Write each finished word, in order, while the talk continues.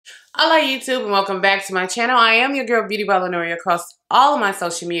Hola YouTube and welcome back to my channel. I am your girl BeautyByLinnoria across all of my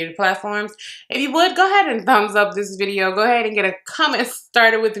social media platforms. If you would, go ahead and thumbs up this video. Go ahead and get a comment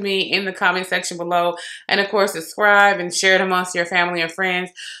started with me in the comment section below. And of course, subscribe and share it amongst your family and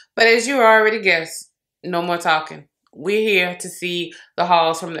friends. But as you already guessed, no more talking. We're here to see the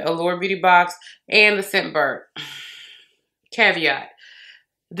hauls from the Allure Beauty Box and the Scentbird. Caveat.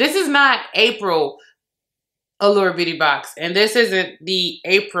 This is not April Allure Beauty Box, and this isn't the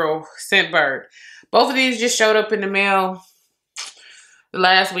April Scentbird. Both of these just showed up in the mail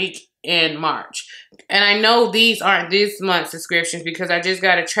last week in March. And I know these aren't this month's subscriptions because I just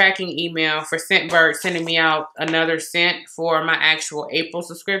got a tracking email for Scentbird sending me out another scent for my actual April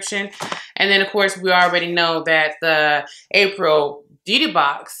subscription. And then, of course, we already know that the April Beauty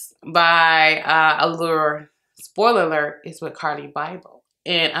Box by Allure, spoiler alert, is with Cardi Bible.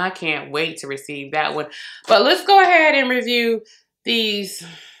 And I can't wait to receive that one. But let's go ahead and review these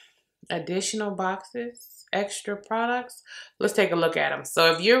additional boxes, extra products. Let's take a look at them.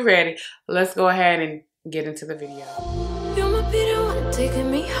 So if you're ready, let's go ahead and get into the video. You might be the one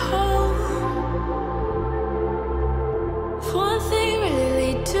taking me home. For one thing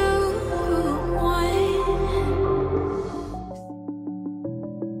really lead to one.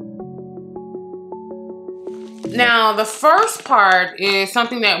 Now, the first part is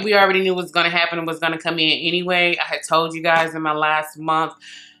something that we already knew was going to happen and was going to come in anyway. I had told you guys in my last month,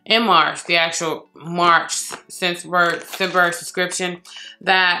 in March, the actual March Scentbird subscription,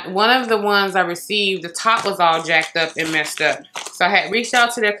 that one of the ones I received, the top was all jacked up and messed up. So I had reached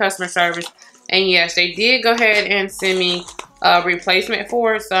out to their customer service, and yes, they did go ahead and send me a replacement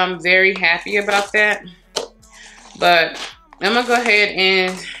for it. So I'm very happy about that. But I'm going to go ahead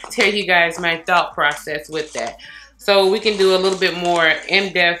and tell you guys my thought process with that. So we can do a little bit more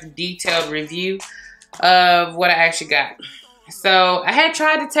in-depth, detailed review of what I actually got. So I had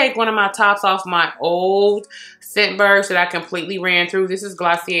tried to take one of my tops off my old Scentbird that I completely ran through. This is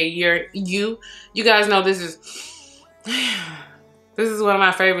Allure You. You guys know this is one of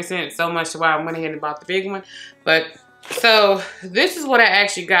my favorite scents, so much why I went ahead and bought the big one. But so this is what I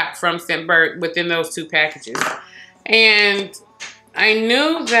actually got from Scentbird within those two packages. And I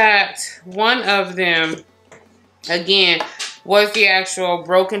knew that one of them, again, was the actual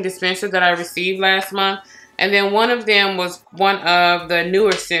broken dispenser that I received last month. And then one of them was one of the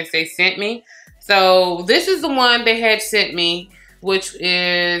newer scents they sent me. So this is the one they had sent me, which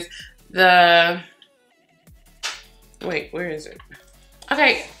is the, wait, where is it?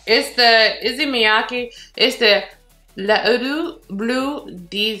 Okay, it's the, is it Miyake? It's the Allure Bleu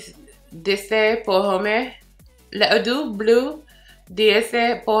d'Essai pour Homme. Allure Bleu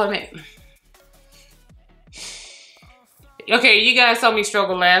d'Essai pour Homme. Okay, you guys saw me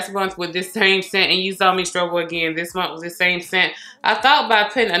struggle last month with this same scent, and you saw me struggle again this month with the same scent. I thought by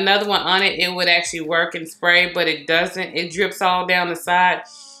putting another one on it, it would actually work and spray, but it doesn't. It drips all down the side,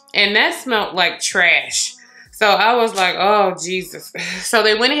 and that smelled like trash. So I was like, oh, Jesus. So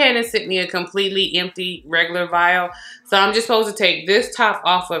they went ahead and sent me a completely empty regular vial. So I'm just supposed to take this top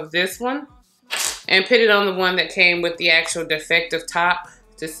off of this one and put it on the one that came with the actual defective top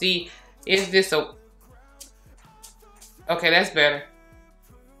to see, is this a... Okay, that's better.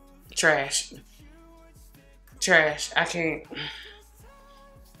 Trash. Trash. I can't.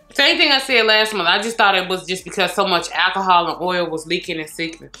 Same thing I said last month. I just thought it was just because so much alcohol and oil was leaking and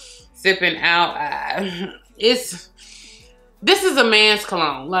sipping out. This is a man's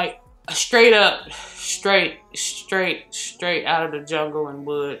cologne. Like, straight up, straight out of the jungle and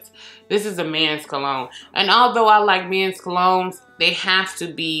woods. This is a man's cologne. And although I like men's colognes, they have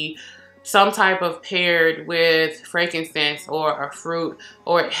to be some type of paired with frankincense or a fruit,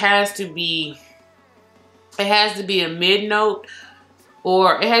 or it has to be a mid note,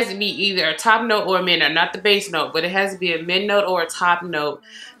 or it has to be either a top note or a mid note, not the base note, but it has to be a mid note or a top note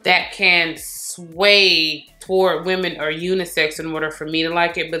that can sway toward women or unisex in order for me to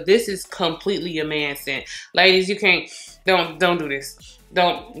like it. But this is completely a man scent. Ladies, you can't, don't do this.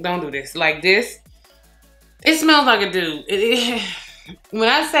 Don't do this. Like this, it smells like a dude. When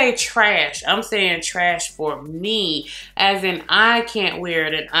I say trash, I'm saying trash for me, as in I can't wear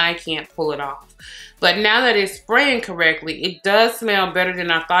it and I can't pull it off. But now that it's spraying correctly, it does smell better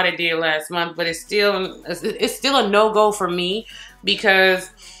than I thought it did last month, but it's still a no-go for me because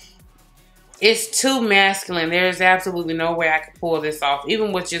it's too masculine. There's absolutely no way I could pull this off.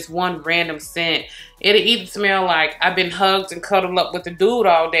 Even with just one random scent, it'll either smell like I've been hugged and cuddled up with a dude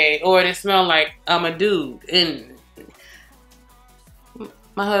all day, or it'll smell like I'm a dude. And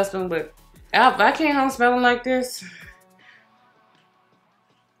my husband would, if I came home smelling like this,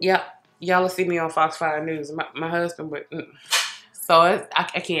 yep, y'all will see me on Fox 5 News. My husband would, So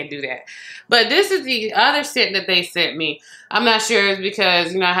I can't do that. But this is the other scent that they sent me. I'm not sure it's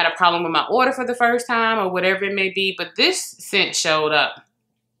because, you know, I had a problem with my order for the first time or whatever it may be. But this scent showed up.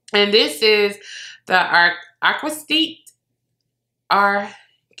 And this is the Arquiste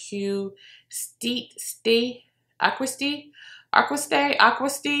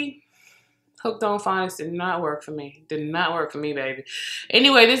Hooked on Phonics did not work for me. Did not work for me, baby.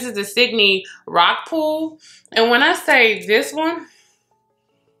 Anyway, this is the Sydney Rock Pool. And when I say this one,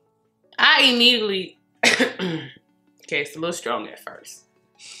 I immediately... okay, it's a little strong at first.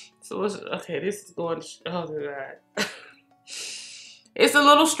 So, okay, this is going... Oh, God. It's a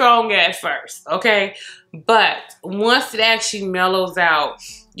little strong at first, okay? But once it actually mellows out,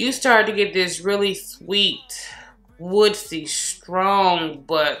 you start to get this really sweet, woodsy, strong,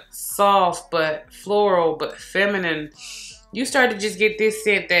 but soft, but floral, but feminine. You start to just get this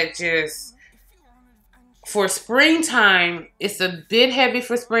scent that just, for springtime, it's a bit heavy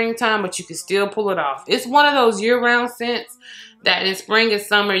for springtime, but you can still pull it off. It's one of those year-round scents that in spring and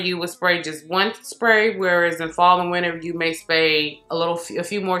summer you would spray just one spray, whereas in fall and winter you may spray a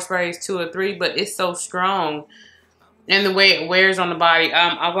few more sprays, 2 or 3, but it's so strong. And the way it wears on the body,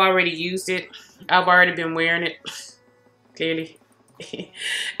 I've already used it. I've already been wearing it, clearly.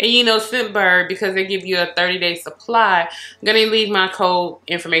 And you know, Scentbird, because they give you a 30-day supply, I'm going to leave my code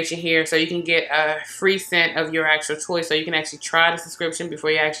information here so you can get a free scent of your actual choice, so you can actually try the subscription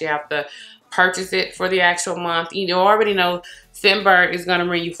before you actually have to purchase it for the actual month. You already know Scentbird is going to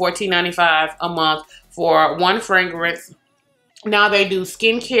bring you $14.95 a month for one fragrance. Now they do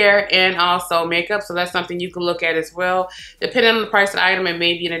skincare and also makeup, so that's something you can look at as well. Depending on the price of the item, it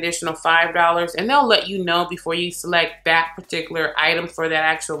may be an additional $5, and they'll let you know before you select that particular item for that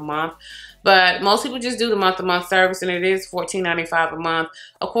actual month. But most people just do the month-to-month service, and it is $14.95 a month.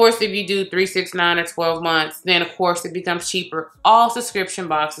 Of course, if you do 3, 6, 9, or 12 months, then of course it becomes cheaper. All subscription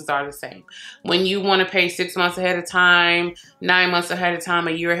boxes are the same. When you want to pay 6 months ahead of time, 9 months ahead of time,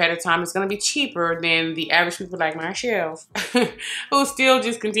 a year ahead of time, it's going to be cheaper than the average people like myself who still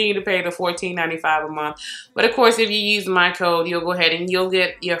just continue to pay the $14.95 a month. But of course, if you use my code, you'll go ahead and you'll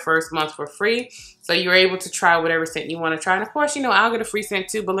get your first month for free. So you're able to try whatever scent you want to try. And of course, you know, I'll get a free scent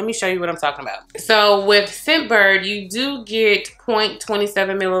too, but let me show you what I'm talking about. So with Scentbird, you do get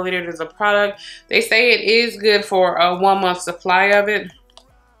 0.27 milliliters of product. They say it is good for a 1 month supply of it.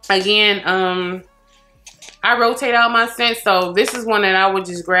 Again, I rotate out my scents, so this is one that I would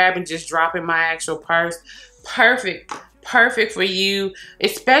just grab and just drop in my actual purse. Perfect, perfect for you,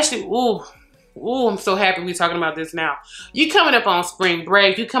 especially, ooh, I'm so happy we're talking about this now. You coming up on spring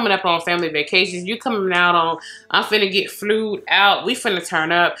break, you coming up on family vacations, you coming out on, I'm finna get flued out, we finna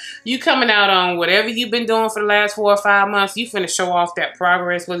turn up. You coming out on whatever you've been doing for the last 4 or 5 months, you finna show off that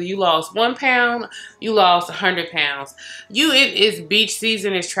progress, whether you lost 1 pound, you lost 100 pounds. It is beach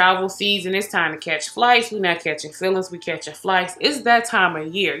season, it's travel season, it's time to catch flights. We're not catching feelings, we catching flights. It's that time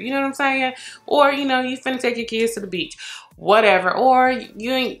of year, you know what I'm saying? Or, you know, you finna take your kids to the beach. Whatever, or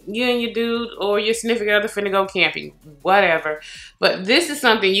you and your dude or your significant other finna go camping, whatever. But this is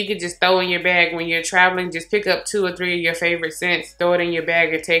something you could just throw in your bag when you're traveling. Just pick up 2 or 3 of your favorite scents, throw it in your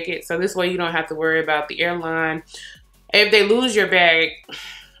bag and take it. So this way you don't have to worry about the airline. If they lose your bag,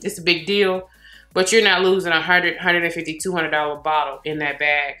 it's a big deal, but you're not losing $100, $150, $200 bottle in that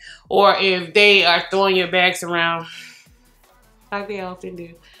bag. Or if they are throwing your bags around like they often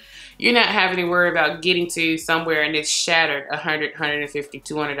do, you're not having to worry about getting to somewhere and it's shattered $100, $150,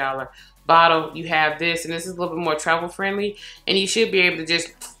 $200 bottle. You have this, and this is a little bit more travel friendly, and you should be able to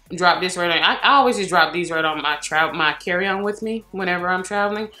just drop this right on. I always just drop these right on my carry-on with me whenever I'm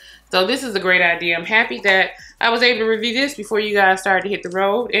traveling. So this is a great idea. I'm happy that I was able to review this before you guys started to hit the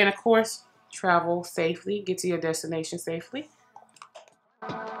road, and of course, travel safely, get to your destination safely.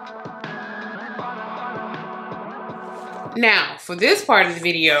 Now, for this part of the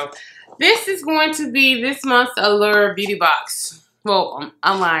video, this is going to be this month's Allure Beauty Box. Well,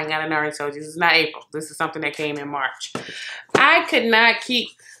 I'm lying. I didn't already told you. This is not April. This is something that came in March. I could not keep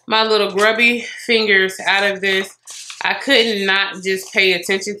my little grubby fingers out of this. I could not just pay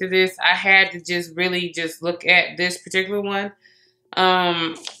attention to this. I had to just really just look at this particular one.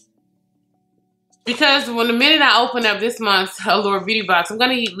 Because when the minute I open up this month's Allure Beauty Box, I'm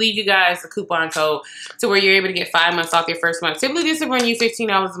going to leave you guys a coupon code to where you're able to get 5 months off your first month. Typically, this will run you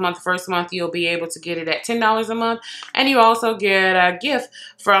 $15 a month. The first month, you'll be able to get it at $10 a month. And you also get a gift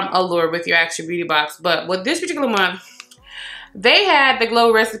from Allure with your actual beauty box. But with this particular month, they had the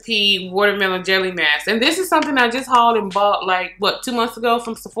Glow Recipe Watermelon Jelly Mask. And this is something I just hauled and bought like, what, 2 months ago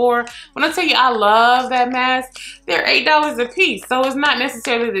from Sephora. When I tell you I love that mask, they're $8 a piece. So it's not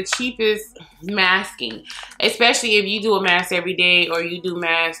necessarily the cheapest masking, especially if you do a mask every day or you do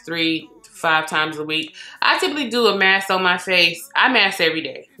masks 3 to 5 times a week. I typically do a mask on my face. I mask every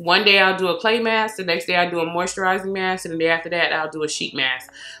day. One day I'll do a clay mask. The next day I'll do a moisturizing mask. And the day after that I'll do a sheet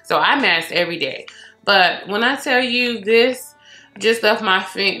mask. So I mask every day. But when I tell you this, just left my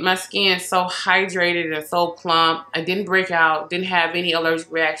skin so hydrated and so plump. I didn't break out, didn't have any allergic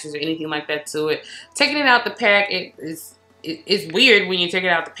reactions or anything like that to it. Taking it out the pack, it's weird when you take it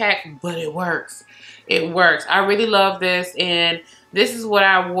out the pack, but it works. It works. I really love this, and this is what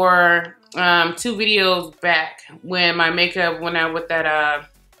I wore 2 videos back when my makeup went out with that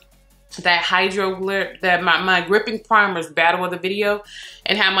hydro grip, that my gripping primers battle of the video,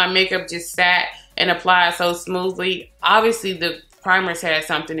 and how my makeup just sat and applied so smoothly. Obviously the primers had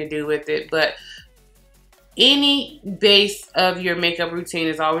something to do with it, but any base of your makeup routine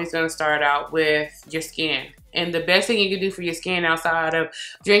is always going to start out with your skin. And the best thing you can do for your skin, outside of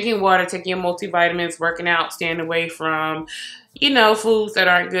drinking water, taking your multivitamins, working out, staying away from, you know, foods that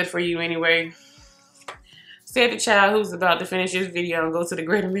aren't good for you anyway. Said the child who's about to finish this video and go to the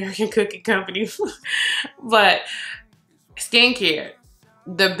Great American Cookie Company. But skincare.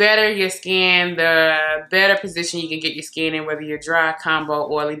 The better your skin, the better position you can get your skin in, whether you're dry, combo,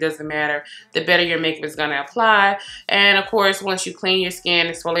 oily, doesn't matter. The better your makeup is going to apply. And of course, once you clean your skin,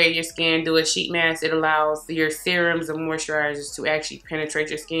 exfoliate your skin, do a sheet mask, it allows your serums and moisturizers to actually penetrate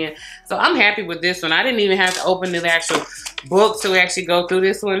your skin. So I'm happy with this one. I didn't even have to open the actual book to actually go through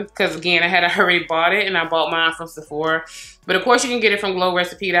this one, because again, I had already bought it and I bought mine from Sephora. But of course, you can get it from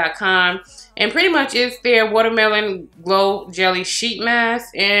glowrecipe.com. And pretty much it's their watermelon glow jelly sheet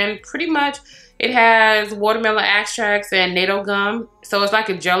mask. And pretty much it has watermelon extracts and natto gum. So it's like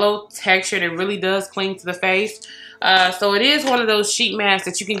a jello texture that really does cling to the face. So it is one of those sheet masks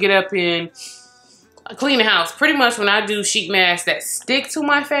that you can get up and clean the house. Pretty much when I do sheet masks that stick to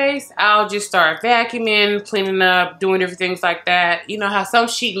my face, I'll just start vacuuming, cleaning up, doing different things like that. You know how some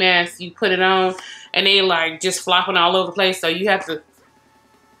sheet masks, you put it on and they like just flopping all over the place. So you have to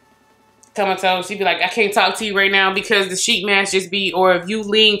come and tell her, she'd be like, I can't talk to you right now because the sheet mask just be, or if you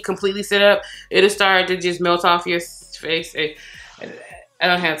lean completely sit up, it'll start to just melt off your face. I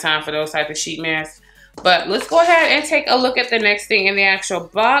don't have time for those type of sheet masks. But let's go ahead and take a look at the next thing in the actual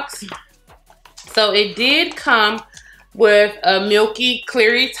box. So it did come with a milky,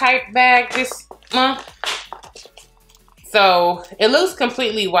 cleary type bag this month. So it looks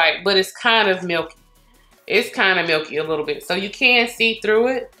completely white, but it's kind of milky. It's kind of milky a little bit. So you can see through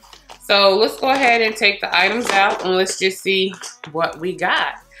it. So let's go ahead and take the items out and let's just see what we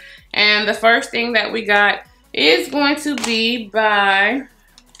got. And the first thing that we got is going to be by,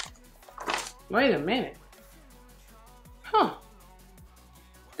 wait a minute. Huh.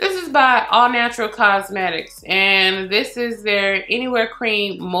 This is by All Natural Cosmetics. And this is their Anywhere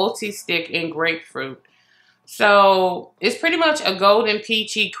Cream Multi-Stick in Grapefruit. So it's pretty much a golden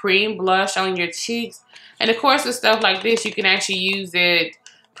peachy cream blush on your cheeks. And of course with stuff like this, you can actually use it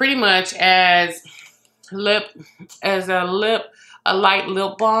pretty much as a light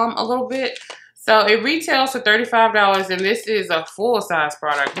lip balm a little bit. So it retails for $35 and this is a full size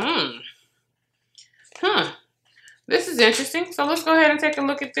product. This is interesting. So let's go ahead and take a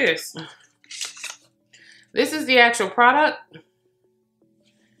look at this. This is the actual product.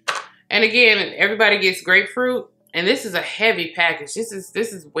 And again, everybody gets grapefruit. And this is a heavy package. This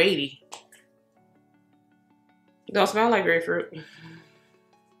is weighty. It don't smell like grapefruit.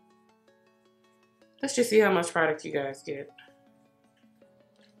 Let's just see how much product you guys get.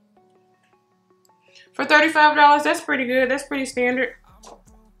 For $35, that's pretty good. That's pretty standard.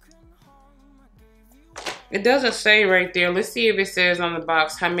 It doesn't say right there. Let's see if it says on the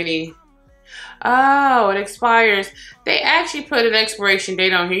box how many. Oh, it expires. They actually put an expiration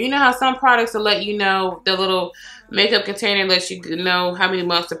date on here. You know how some products will let you know, the little makeup container lets you know how many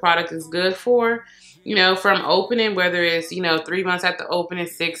months the product is good for. You know, from opening, whether it's, you know, 3 months after opening,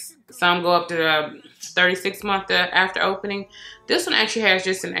 6, some go up to 36 months after opening. This one actually has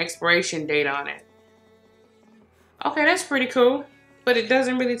just an expiration date on it. Okay, that's pretty cool. But it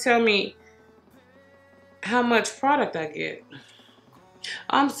doesn't really tell me how much product I get.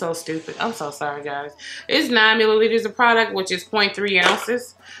 I'm so stupid. I'm so sorry, guys. It's 9 milliliters of product, which is 0.3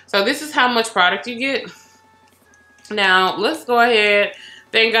 ounces. So this is how much product you get. Now, let's go ahead.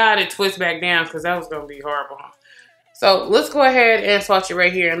 Thank God it twists back down because that was going to be horrible. So let's go ahead and swatch it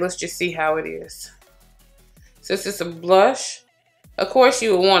right here and let's just see how it is. Since it's a blush, of course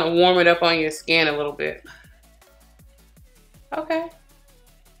you would want to warm it up on your skin a little bit. Okay.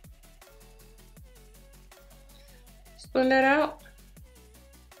 Just blend that out.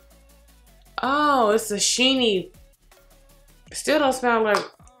 Oh, it's a sheeny. Still don't smell like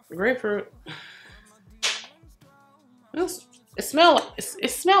grapefruit. It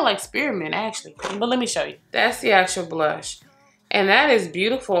smell like spearmint actually. But let me show you. That's the actual blush. And that is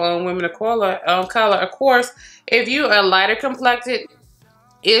beautiful on women of color. Of course, if you are lighter complected,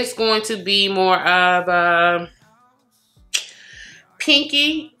 it's going to be more of a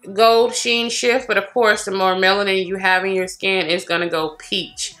pinky gold sheen shift. But of course, the more melanin you have in your skin, it's going to go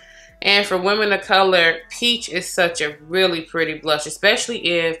peach. And for women of color, peach is such a really pretty blush, especially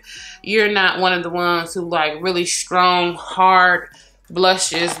if you're not one of the ones who like really strong, hard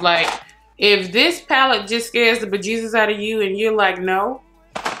blushes. Like, if this palette just scares the bejesus out of you and you're like, no,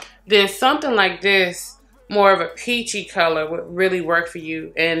 then something like this, more of a peachy color, would really work for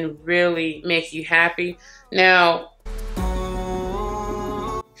you and really make you happy. Now,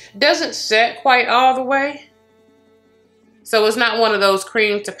 doesn't set quite all the way. So it's not one of those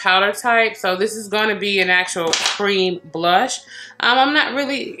cream to powder type. So this is going to be an actual cream blush. I'm not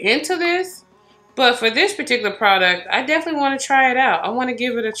really into this, but for this particular product, I definitely want to try it out. I want to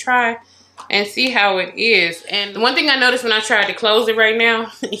give it a try and see how it is. And one thing I noticed when I tried to close it right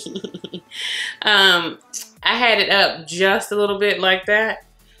now, I had it up just a little bit like that.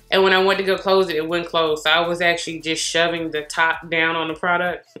 And when I went to go close it, it wouldn't close. So I was actually just shoving the top down on the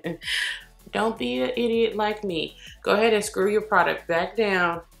product. Don't be an idiot like me. Go ahead and screw your product back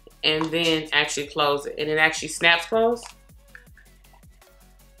down and then actually close it. And it actually snaps closed.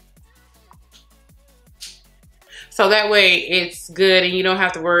 So that way it's good and you don't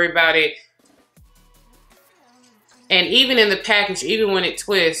have to worry about it. And even in the package, even when it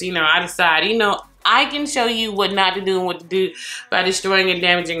twists, you know, I decide, you know, I can show you what not to do and what to do by destroying and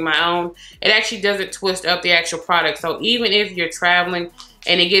damaging my own. It actually doesn't twist up the actual product. So even if you're traveling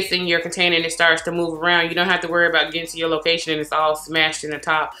and it gets in your container and it starts to move around, you don't have to worry about getting to your location and it's all smashed in the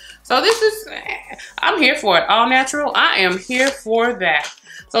top. So this is, I'm here for it. All natural, I am here for that.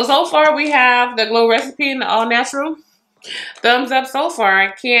 So far we have the Glow Recipe and the all natural. Thumbs up so far.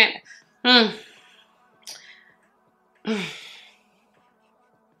 I can't,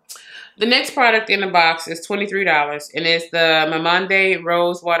 The next product in the box is $23 and it's the Mamande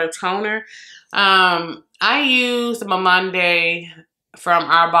Rose Water Toner. I used the Mamande from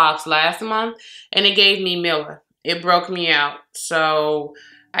our box last month and it gave me Miller. It broke me out. So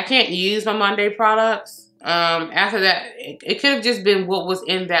I can't use Mamande products. After that, it could have just been what was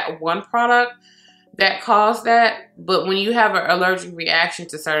in that one product that caused that. But when you have an allergic reaction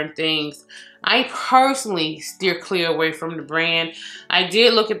to certain things, I personally steer clear away from the brand. I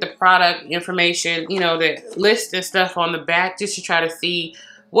did look at the product information, you know, the list and stuff on the back just to try to see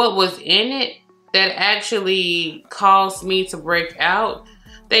what was in it that actually caused me to break out.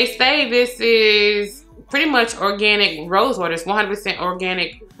 They say this is pretty much organic rose water. It's 100%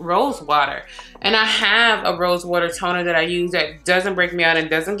 organic rose water. And I have a rose water toner that I use that doesn't break me out and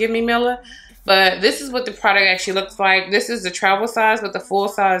doesn't give me Miller. But this is what the product actually looks like. This is the travel size, but the full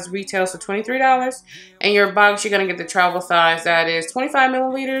size retails for $23. And your box, you're going to get the travel size that is 25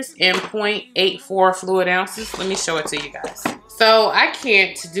 milliliters and 0.84 fluid ounces. Let me show it to you guys. So I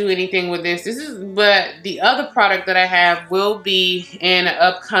can't do anything with this. But the other product that I have will be in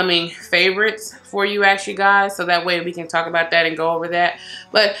upcoming favorites for you actually guys. So that way we can talk about that and go over that.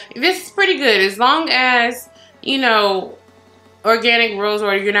 But this is pretty good as long as, you know, organic rose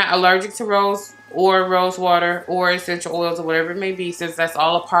water, you're not allergic to rose water or essential oils or whatever it may be, since that's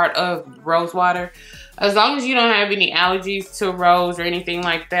all a part of rose water. As long as you don't have any allergies to rose or anything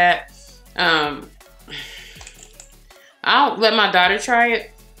like that, I'll let my daughter try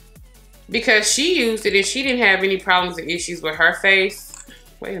it because she used it and she didn't have any problems or issues with her face.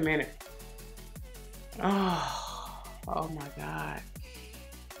 Wait a minute. Oh my God.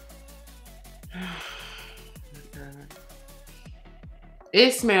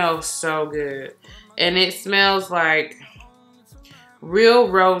 It smells so good. And it smells like real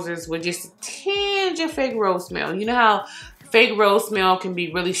roses with just a tinge of fake rose smell. You know how fake rose smell can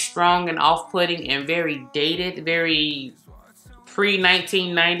be really strong and off-putting and very dated, very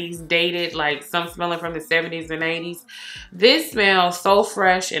pre-1990s dated, like some smelling from the 70s and 80s. This smells so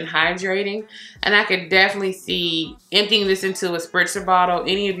fresh and hydrating, and I could definitely see emptying this into a spritzer bottle.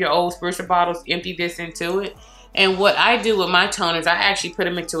 Any of your old spritzer bottles, empty this into it. And what I do with my toners, I actually put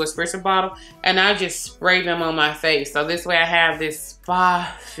them into a spritzer bottle and I just spray them on my face. So this way I have this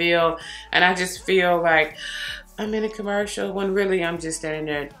spa feel and I just feel like I'm in a commercial when really I'm just standing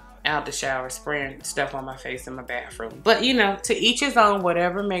there out the shower spraying stuff on my face in my bathroom. But you know, to each his own,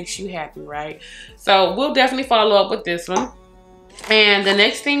 whatever makes you happy, right? So we'll definitely follow up with this one. And the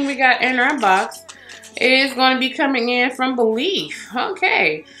next thing we got in our box is going to be coming in from Belief.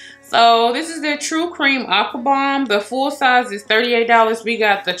 Okay. So this is their True Cream Aqua Bomb. The full size is $38. We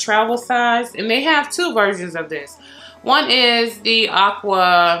got the travel size, and they have two versions of this. One is the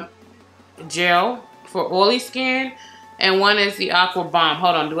Aqua Gel for oily skin, and one is the Aqua Bomb.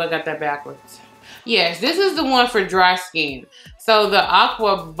 Hold on, do I got that backwards? Yes, this is the one for dry skin. So the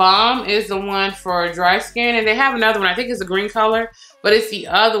Aqua Bomb is the one for dry skin, and they have another one. I think it's a green color, but it's the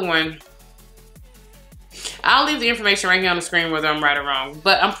other one. I'll leave the information right here on the screen whether I'm right or wrong,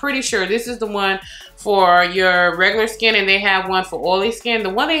 but I'm pretty sure this is the one for your regular skin, and they have one for oily skin.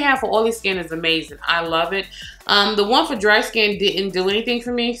 The one they have for oily skin is amazing. I love it. The one for dry skin didn't do anything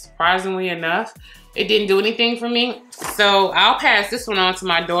for me, surprisingly enough. It didn't do anything for me, so I'll pass this one on to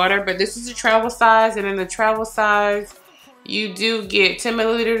my daughter. But this is the travel size, and in the travel size, you do get 10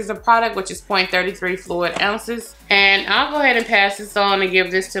 milliliters of product, which is 0.33 fluid ounces. And I'll go ahead and pass this on and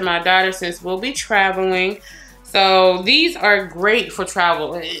give this to my daughter since we'll be traveling. So these are great for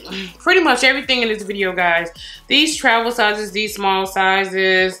travel. Pretty much everything in this video, guys. These travel sizes, these small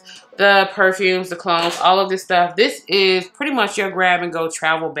sizes, the perfumes, the cologne, all of this stuff. This is pretty much your grab and go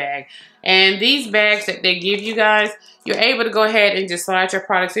travel bag. And these bags that they give you guys, you're able to go ahead and just slide your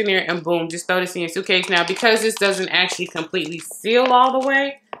products in there and boom, just throw this in your suitcase. Now, because this doesn't actually completely seal all the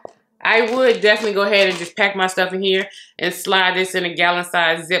way, I would definitely go ahead and just pack my stuff in here and slide this in a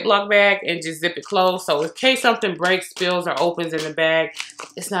gallon-sized Ziploc bag and just zip it closed. So in case something breaks, spills, or opens in the bag,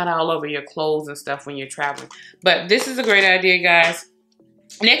 it's not all over your clothes and stuff when you're traveling. But this is a great idea, guys.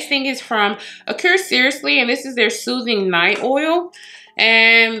 Next thing is from Allure Seriously, and this is their Soothing Night Oil.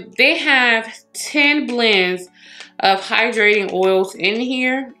 And they have 10 blends of hydrating oils in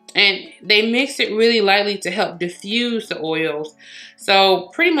here, and they mix it really lightly to help diffuse the oils. So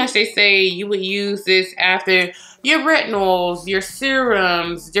pretty much they say you would use this after your retinols, your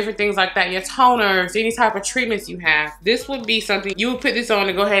serums, different things like that, your toners, any type of treatments you have. This would be something you would put this on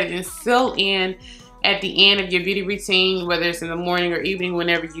to go ahead and fill in at the end of your beauty routine, whether it's in the morning or evening,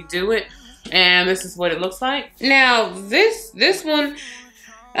 whenever you do it. And this is what it looks like. Now this one,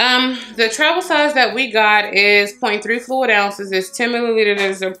 the travel size that we got is 0.3 fluid ounces. It's 10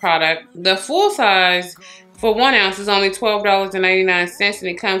 milliliters of product. The full size for 1 ounce is only $12.99, and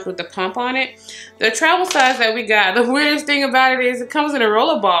it comes with the pump on it. The travel size that we got, the weirdest thing about it is it comes in a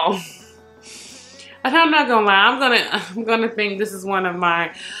roller ball. And I'm not gonna lie, I'm gonna think this is one of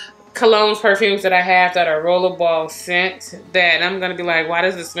my colognes, perfumes that I have that are rollerball scent, that I'm gonna be like, why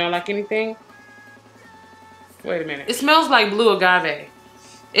does it smell like anything? Wait a minute. It smells like blue agave.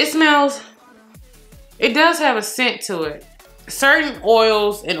 It does have a scent to it. Certain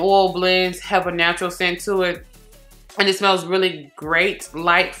oils and oil blends have a natural scent to it, and it smells really great,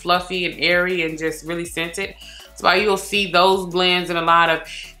 light, fluffy, and airy, and just really scented. That's why you'll see those blends in a lot of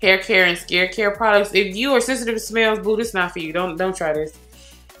hair care and skincare products. If you are sensitive to smells, boo, this is not for you. Don't try this.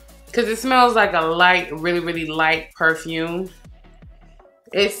 Because it smells like a light, really, really light perfume.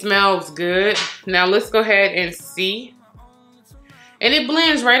 It smells good. Now let's go ahead and see. And it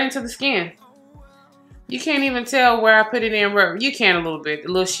blends right into the skin. You can't even tell where I put it in. You can a little bit, a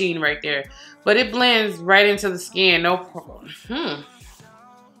little sheen right there. But it blends right into the skin, no problem.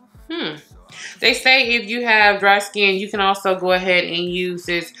 They say if you have dry skin, you can also go ahead and use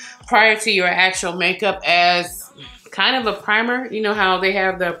this prior to your actual makeup as kind of a primer. You know how they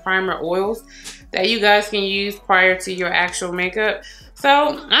have the primer oils that you guys can use prior to your actual makeup. So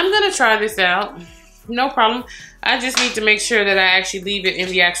I'm gonna try this out. No problem. I just need to make sure that I actually leave it in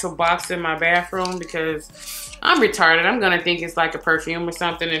the actual box in my bathroom, because I'm retarded. I'm gonna think it's like a perfume or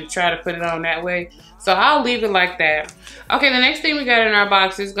something and try to put it on that way. So I'll leave it like that. Okay, the next thing we got in our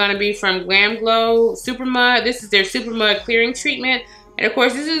box is gonna be from Glam Glow Super Mud. This is their Super Mud Clearing Treatment. And of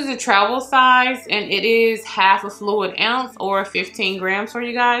course, this is a travel size, and it is half a fluid ounce or 15 grams for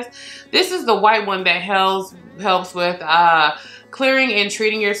you guys. This is the white one that helps with clearing and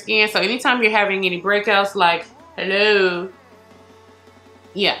treating your skin. So anytime you're having any breakouts, like, hello.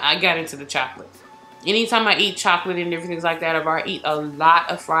 Yeah, I got into the chocolate. Anytime I eat chocolate and different things like that, or I eat a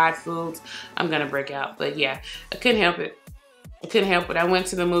lot of fried foods, I'm gonna break out. But yeah, I couldn't help it. I couldn't help it. I went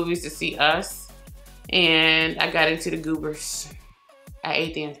to the movies to see Us, and I got into the goobers. I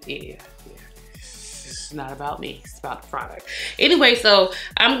ate them. Yeah. It's not about me. It's about the product. Anyway, so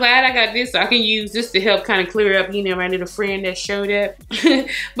I'm glad I got this. So I can use this to help kind of clear up. You know, I need a friend that showed up.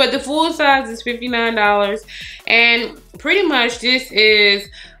 But the full size is $59. And pretty much this is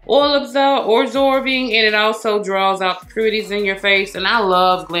oil absorbing, and it also draws out the impurities in your face. And I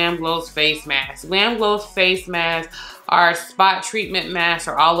love Glam Glow's face masks. Glam Glow's face masks are spot treatment masks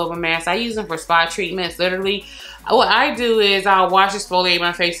or all over masks. I use them for spot treatments. Literally, what I do is I'll wash, exfoliate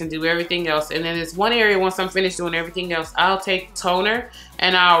my face and do everything else. And then this one area, once I'm finished doing everything else, I'll take toner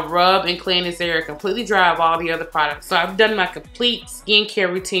and I'll rub and clean this area completely dry of all the other products. So I've done my complete skincare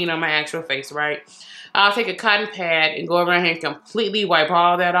routine on my actual face, right? I'll take a cotton pad and go around here and completely wipe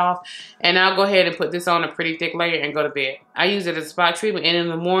all that off. And I'll go ahead and put this on a pretty thick layer and go to bed. I use it as a spot treatment. And in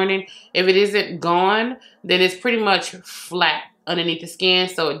the morning, if it isn't gone, then it's pretty much flat underneath the skin,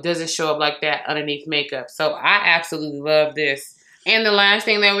 so it doesn't show up like that underneath makeup. So I absolutely love this. And the last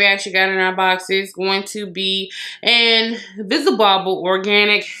thing that we actually got in our box is going to be an Viewable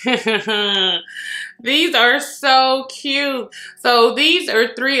organic. These are so cute. So these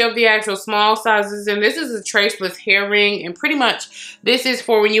are 3 of the actual small sizes, and this is a traceless hair ring, and pretty much this is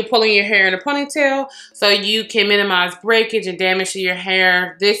for when you're pulling your hair in a ponytail so you can minimize breakage and damage to your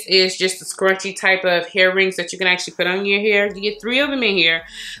hair. This is just a scrunchy type of hair rings that you can actually put on your hair. You get 3 of them in here.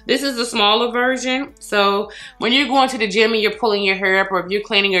 This is the smaller version, so when you're going to the gym and you're pulling your hair up, or if you're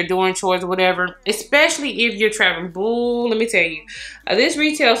cleaning or doing chores or whatever, especially if you're traveling, boo, let me tell you, this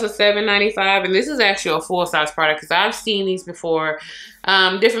retails for $7.95, and this is actually a full-size product because I've seen these before,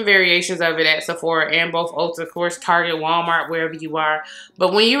 different variations of it at Sephora and both Ulta, of course, Target, Walmart, wherever you are.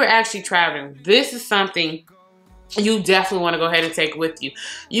 But when you're actually traveling, this is something you definitely want to go ahead and take with you.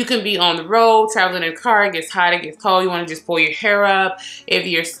 You can be on the road, traveling in a car, it gets hot, it gets cold, you want to just pull your hair up. If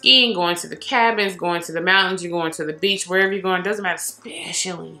you're skiing, going to the cabins, going to the mountains, you're going to the beach, wherever you're going, doesn't matter,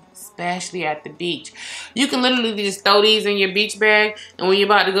 especially at the beach. You can literally just throw these in your beach bag, and when you're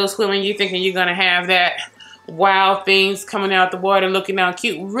about to go swimming, you're thinking you're going to have that wild things coming out the water looking out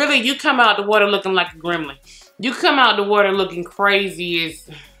cute. Really, you come out the water looking like a gremlin. You come out the water looking crazy as...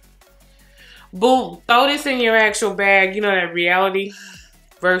 Boo, throw this in your actual bag. You know, that reality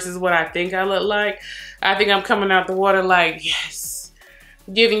versus what I think I look like. I think I'm coming out the water like, yes,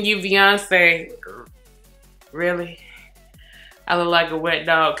 giving you Beyonce. Really? I look like a wet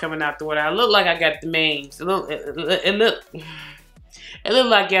dog coming out the water. I look like I got the mange. It look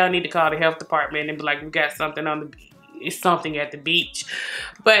like y'all need to call the health department and be like, we got something on the beach. It's something at the beach.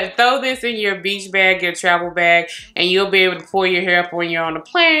 But throw this in your beach bag, your travel bag, and you'll be able to pull your hair up when you're on the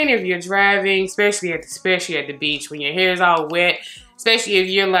plane, if you're driving, especially at the beach when your hair is all wet, especially if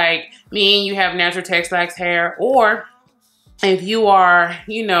you're like me and you have natural textiles hair, or if you are,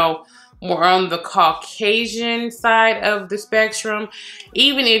 you know, more on the Caucasian side of the spectrum.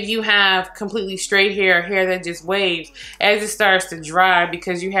 Even if you have completely straight hair that just waves, as it starts to dry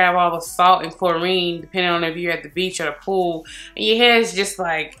because you have all the salt and chlorine, depending on if you're at the beach or the pool, and your hair is just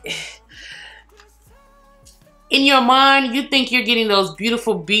like, in your mind, you think you're getting those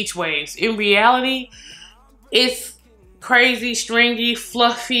beautiful beach waves. In reality, it's crazy, stringy,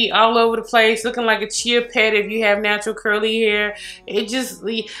 fluffy, all over the place, looking like a chia pet if you have natural curly hair. It just...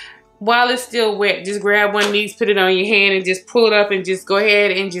 While it's still wet, just grab one of these, put it on your hand, and just pull it up and just go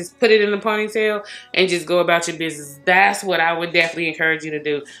ahead and just put it in the ponytail and just go about your business. That's what I would definitely encourage you to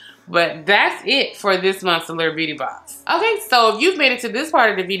do. But that's it for this month's Allure Beauty Box. Okay, so if you've made it to this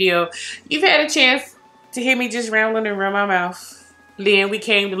part of the video, you've had a chance to hear me just rambling and run my mouth. Then we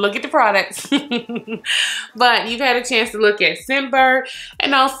came to look at the products. But you've had a chance to look at Scentbird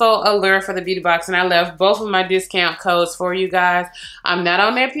and also Allure for the beauty box. And I left both of my discount codes for you guys. I'm not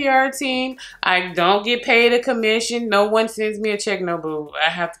on that PR team. I don't get paid a commission. No one sends me a check. No, boo.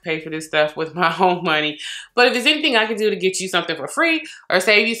 I have to pay for this stuff with my own money. But if there's anything I can do to get you something for free or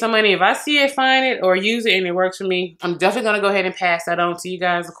save you some money, if I see it, find it, or use it and it works for me, I'm definitely going to go ahead and pass that on to you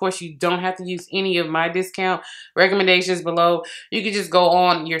guys. Of course, you don't have to use any of my discount recommendations below. You can just go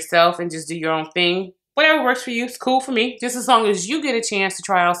on yourself and just do your own thing. Whatever works for you, it's cool for me. Just as long as you get a chance to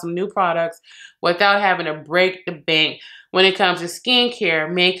try out some new products without having to break the bank when it comes to skincare,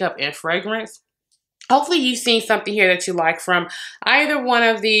 makeup, and fragrance. Hopefully you've seen something here that you like from either one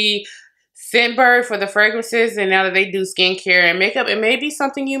of the Scentbird for the fragrances, and now that they do skincare and makeup, it may be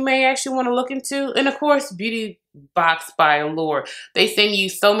something you may actually want to look into. And of course, Beauty Box by Allure. They send you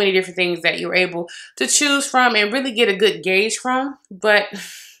so many different things that you're able to choose from and really get a good gauge from. But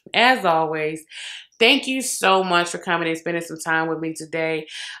as always, thank you so much for coming and spending some time with me today.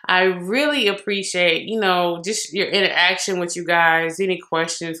 I really appreciate, you know, just your interaction with you guys. Any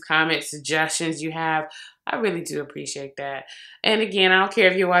questions, comments, suggestions you have, I really do appreciate that. And again, I don't care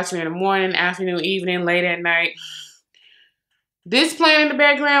if you're watching in the morning, afternoon, evening, late at night. This playing in the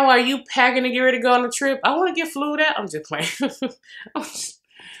background while you packing to get ready to go on a trip. I want to get flued out. I'm just playing.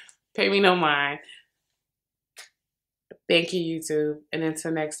 Pay me no mind. Thank you, YouTube. And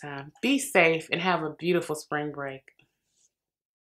until next time, be safe and have a beautiful spring break.